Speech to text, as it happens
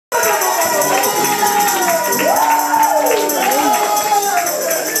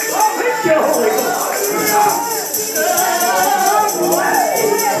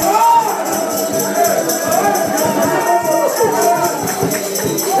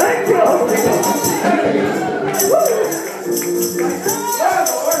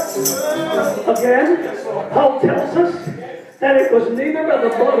Paul tells us that it was neither by the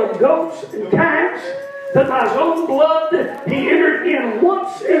blood of goats and calves, but by his own blood he entered in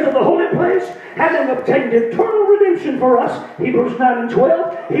once into the holy place, having obtained eternal redemption for us. Hebrews 9 and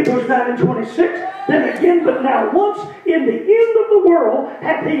 12, Hebrews 9 and 26. Then again, but now once in the end of the world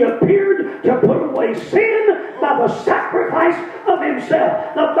hath he appeared to put away sin by the sacrifice of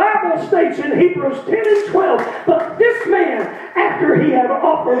himself. The Bible states in Hebrews 10 and 12, but this man, after he had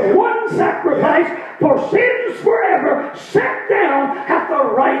offered one sacrifice for sins forever, sat down at the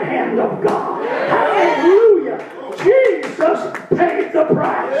right hand of God. Hallelujah! Jesus paid the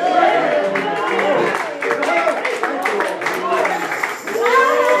price.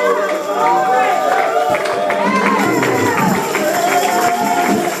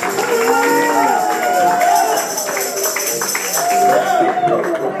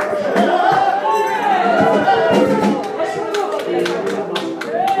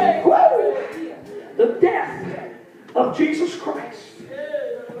 The death of Jesus Christ,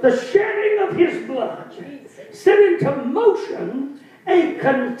 the shedding of his blood, set into motion a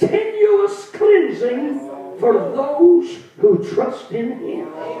continuous cleansing for those who trust in him.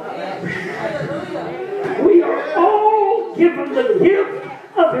 We are all given the gift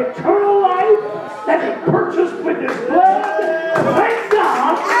of eternal life that he purchased with his blood. Thank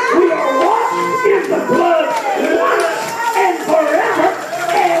God we are washed in the blood once and forever,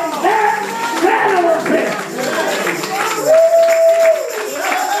 and that settles it.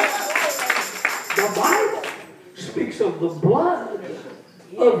 The Bible speaks of the blood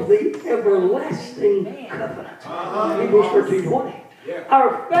of the everlasting covenant. Hebrews 13:20. Our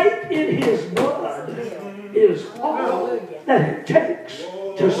faith in his blood is all that it takes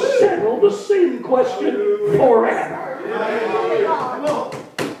to settle the sin question forever.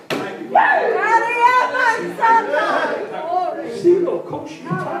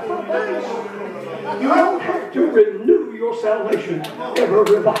 You don't have to renew your salvation every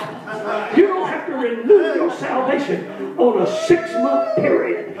revival. You don't have to renew your salvation on a 6-month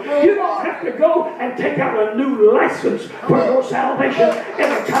period. You don't have to go and take out a new license for your salvation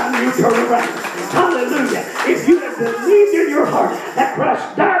every time you turn around. Hallelujah. If you have believed in your heart that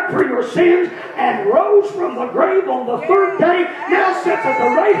Christ died for your sins and rose from the grave on the 3rd day, now sits at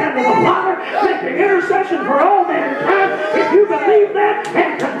the right hand of the Father, making intercession for all mankind. If you believe that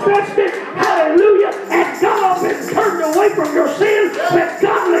and confessed it, hallelujah, and got up and turned away from your sins with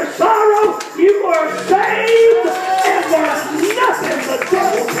godly sorrow, you are saved, and there's nothing the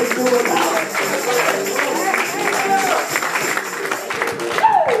devil can do about it.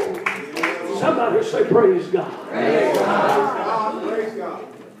 Somebody say, praise God. Praise God. Praise God.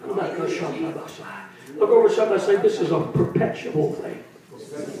 Look over at somebody and say, this is a perpetual thing.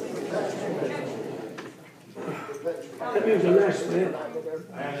 That means the last man.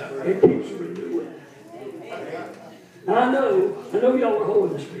 It keeps renewing. Now I know y'all are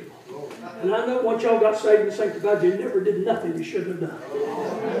holiness people. And I know once y'all got saved and sanctified, you never did nothing you shouldn't have done.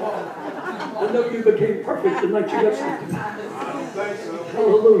 I know you became perfect the night you got sanctified.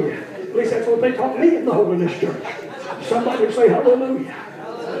 Hallelujah. At least that's what they taught me in the holiness church. Somebody say hallelujah.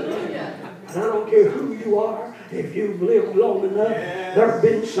 And I don't care who you are. If you've lived long enough, there have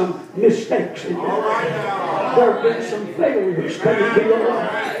been some mistakes in your life. There have been some failures coming into your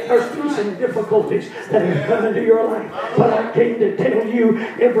life. There's been some difficulties that have come into your life. But I came to tell you,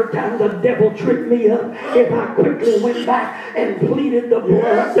 every time the devil tricked me up, if I quickly went back and pleaded the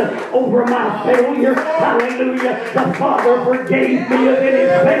blood over my failure, hallelujah, the Father forgave me of any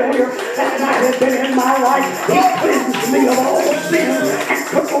failure that might have been in my life. He cleansed me of all sin and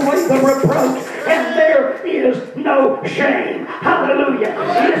took away the reproach. And there is no shame. Hallelujah.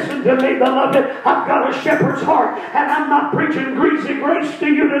 Listen to me, beloved. I've got a shepherd's heart, and I'm not preaching greasy grace to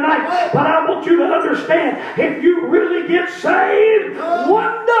you tonight, but I want you to understand, if you really get saved,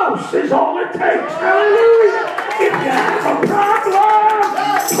 1 dose is all it takes. Hallelujah. If you have a problem,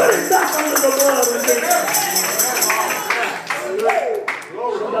 put it back under the blood of Jesus.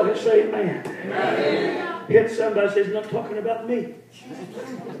 Somebody say amen. Hit somebody says, not talking about me.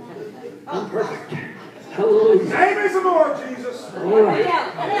 I'm perfect. Hallelujah. Name is the Lord Jesus. All right.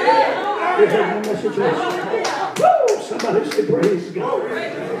 You have my message. Woo! Somebody say praise God.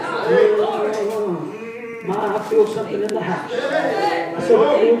 I feel something in the house. I said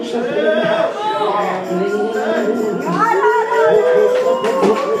I feel something in the house.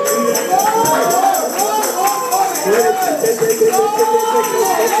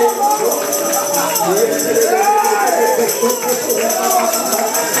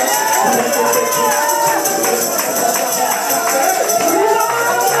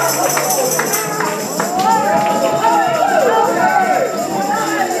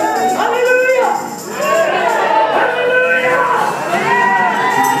 Hallelujah!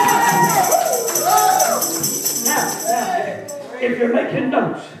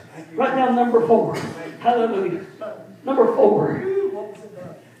 notes. Write down number 4. Hallelujah. Number 4.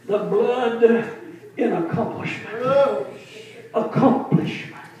 The blood in accomplishment.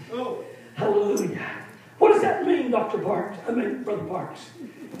 Accomplishment. Hallelujah. What does that mean, Dr. Parks? I mean, Brother Parks.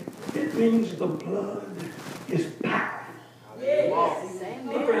 It means the blood is powerful.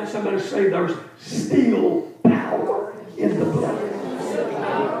 Look around somebody say there's still power in the blood.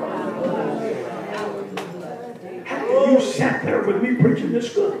 You sat there with me preaching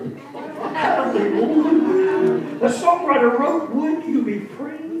this good. Hallelujah. The songwriter wrote, would you be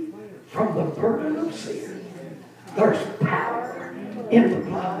free from the burden of sin? There's power in the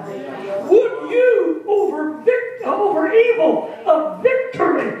blood. Would you over evil a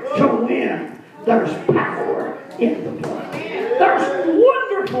victory to win? There's power in the blood. There's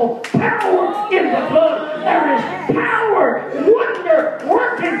wonderful power in the blood. There is power, wonder,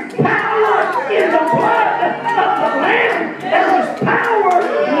 working power in the blood of the Lamb. There is power,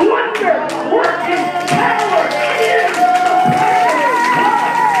 wonder, working power in the blood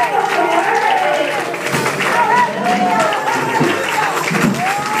of the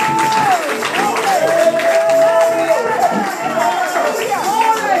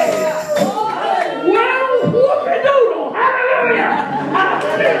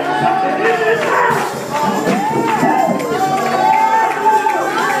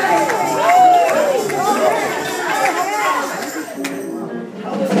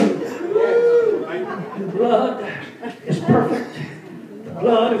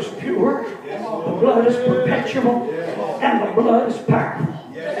and the blood is powerful.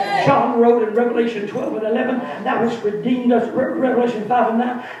 John wrote in Revelation 12 and 11, that was redeemed us, Revelation 5 and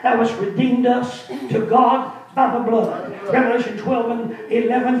 9, that was redeemed us to God by the blood. Revelation 12 and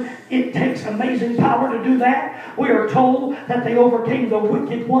 11, it takes amazing power to do that. We are told that they overcame the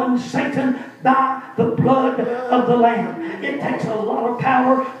wicked one, Satan, by the blood of the Lamb. It takes a lot of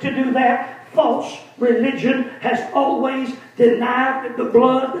power to do that. False religion has always denied the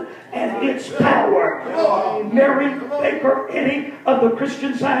blood and its power. Mary Baker Eddy of the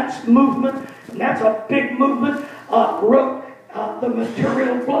Christian Science movement, and that's a big movement, wrote the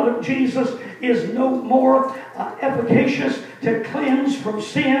material blood of Jesus is no more efficacious to cleanse from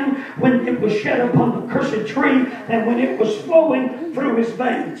sin when it was shed upon the cursed tree than when it was flowing through his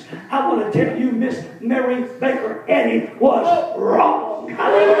veins. I want to tell you, Miss Mary Baker Eddy was wrong.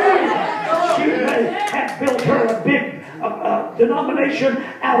 Hallelujah. She may have built her a big denomination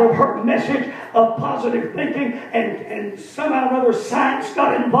out of her message of positive thinking, and somehow or other science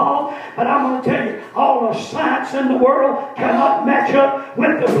got involved. But I'm going to tell you, all the science in the world cannot match up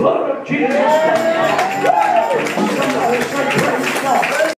with the blood of Jesus